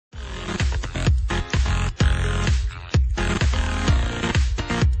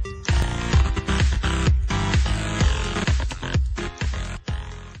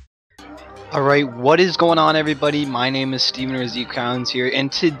Alright, what is going on, everybody? My name is Steven, or zCrowNs here, and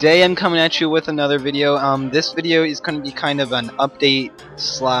today I'm coming at you with another video. This video is going to be kind of an update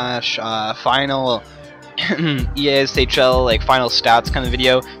slash final EASHL, like final stats kind of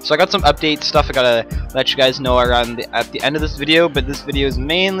video. So I got some update stuff I gotta let you guys know around at the end of this video, but this video is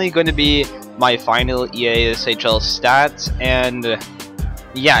mainly going to be my final EASHL stats, and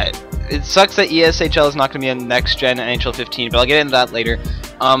yeah, it sucks that EASHL is not going to be a next gen NHL 15, but I'll get into that later.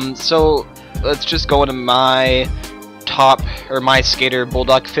 So let's just go into my top, or my skater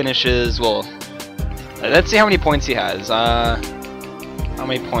Bulldog finishes. Well, let's see how many points he has. How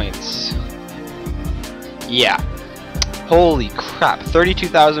many points? Yeah. Holy crap,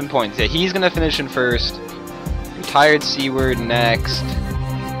 32,000 points. Yeah, he's gonna finish in first. Retired Seaward next.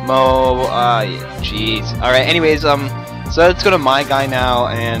 Mo, jeez. Alright, anyways, so let's go to my guy now,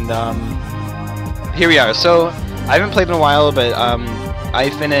 and here we are. So I haven't played in a while, but I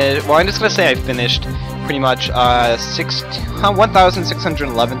finished, well, I'm just gonna say I finished pretty much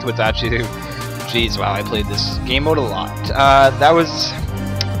 1,611th, which actually, jeez, wow, I played this game mode a lot. That was,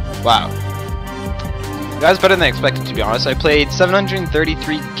 wow, that was better than I expected, to be honest. I played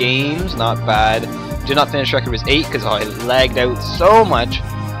 733 games, not bad. Did not finish record was 8 because I lagged out so much.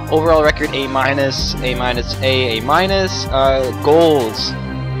 Overall record A-, A-, A-. Goals,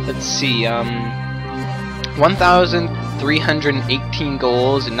 let's see, 1,318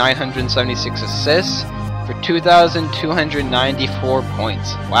 goals and 976 assists for 2,294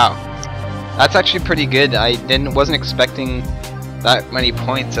 points. Wow, that's actually pretty good. I wasn't expecting that many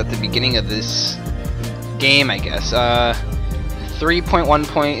points at the beginning of this game, I guess. 3.1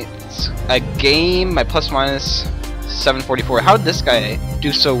 points a game. My plus minus 744. How did this guy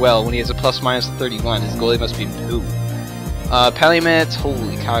do so well when he has a plus minus 31? His goalie must be poo. Penalty minutes.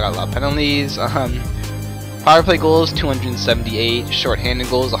 Holy cow, I got a lot of penalties. Power play goals 278, short-handed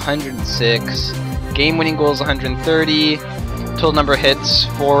goals 106, game-winning goals 130, total number of hits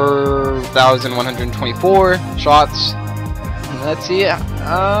 4,124, shots. Let's see, yeah,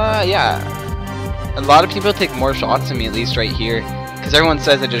 a lot of people take more shots than me, at least right here, because everyone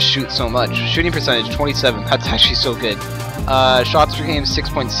says I just shoot so much. Shooting percentage 27, that's actually so good. Shots per game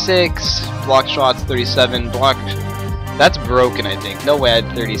 6.6, block shots 37, block. That's broken, I think. No way I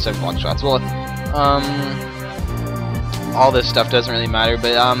had 37 block shots. Well, all this stuff doesn't really matter,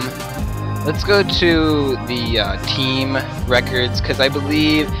 but let's go to the team records, because I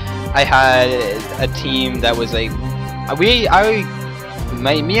believe I had a team that was like me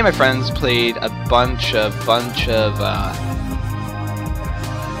and my friends played a bunch of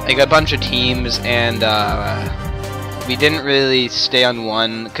teams, and we didn't really stay on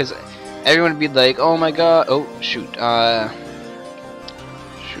one because everyone would be like, oh my god, oh shoot, we gotta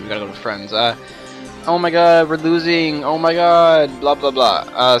go to friends. Oh my god, we're losing, oh my god, blah blah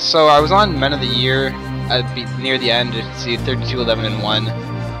blah. So I was on Men of the Year near the end, you can see 32, 11, and 1.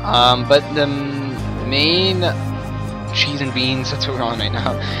 But the main cheese and beans, that's what we're on right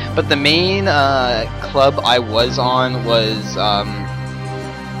now. But the main club I was on was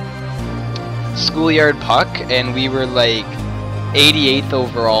Schoolyard Puck, and we were like 88th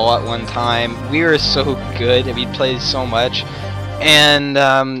overall at one time. We were so good, and we played so much. And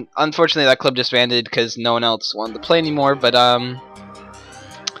unfortunately that club disbanded because no one else wanted to play anymore, but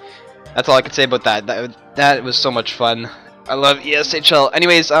that's all I could say about that. That was so much fun. I love ESHL.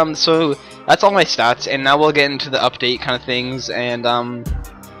 Anyways, so that's all my stats, and now we'll get into the update kind of things. And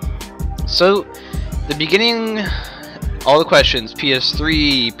so the beginning, all the questions,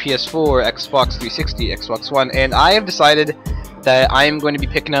 PS3, PS4, Xbox 360, Xbox One, and I have decided that I am going to be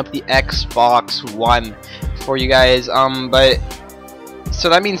picking up the Xbox One for you guys, but so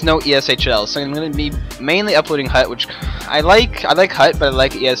that means no ESHL. So I'm going to be mainly uploading HUT, which I like HUT, but I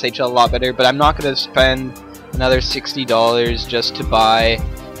like ESHL a lot better. But I'm not going to spend another $60 just to buy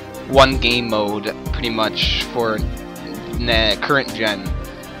one game mode, pretty much, for current gen.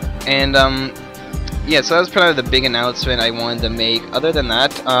 And yeah, so that was kind of the big announcement I wanted to make. Other than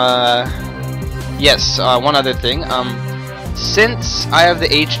that, yes, one other thing. Since I have the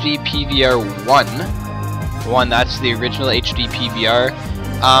HD PVR 1, that's the original HD PVR,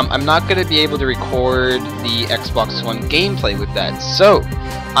 I'm not going to be able to record the Xbox One gameplay with that, so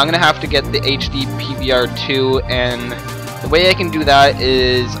I'm going to have to get the HD PVR 2, and the way I can do that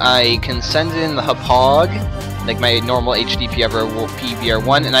is I can send in the HUPOG, like my normal HD PVR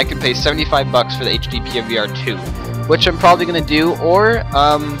 1, and I can pay $75 for the HD PVR 2, which I'm probably going to do, or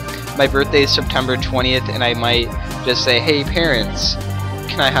my birthday is September 20th, and I might just say, hey parents,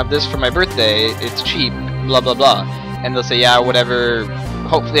 can I have this for my birthday? It's cheap, blah blah blah. And they'll say, yeah, whatever,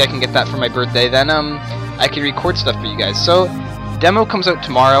 hopefully I can get that for my birthday, then I can record stuff for you guys. So demo comes out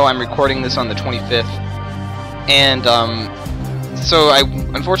tomorrow. I'm recording this on the 25th, and so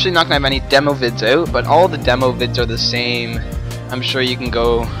I'm unfortunately not gonna have any demo vids out, but all the demo vids are the same. I'm sure you can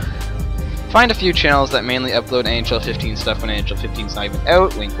go find a few channels that mainly upload NHL 15 stuff when NHL 15 is not even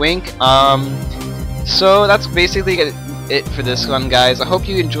out. Wink, wink. So that's basically it for this one, guys. I hope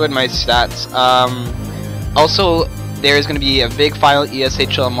you enjoyed my stats. Also, there is going to be a big final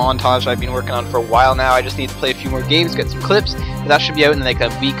ESHL montage I've been working on for a while now. I just need to play a few more games, get some clips. But that should be out in like a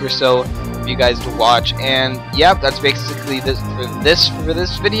week or so for you guys to watch. And yep, that's basically this for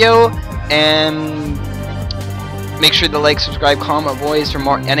this video. And make sure to like, subscribe, comment, boys, for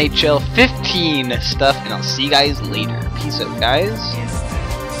more NHL 15 stuff. And I'll see you guys later. Peace out, guys.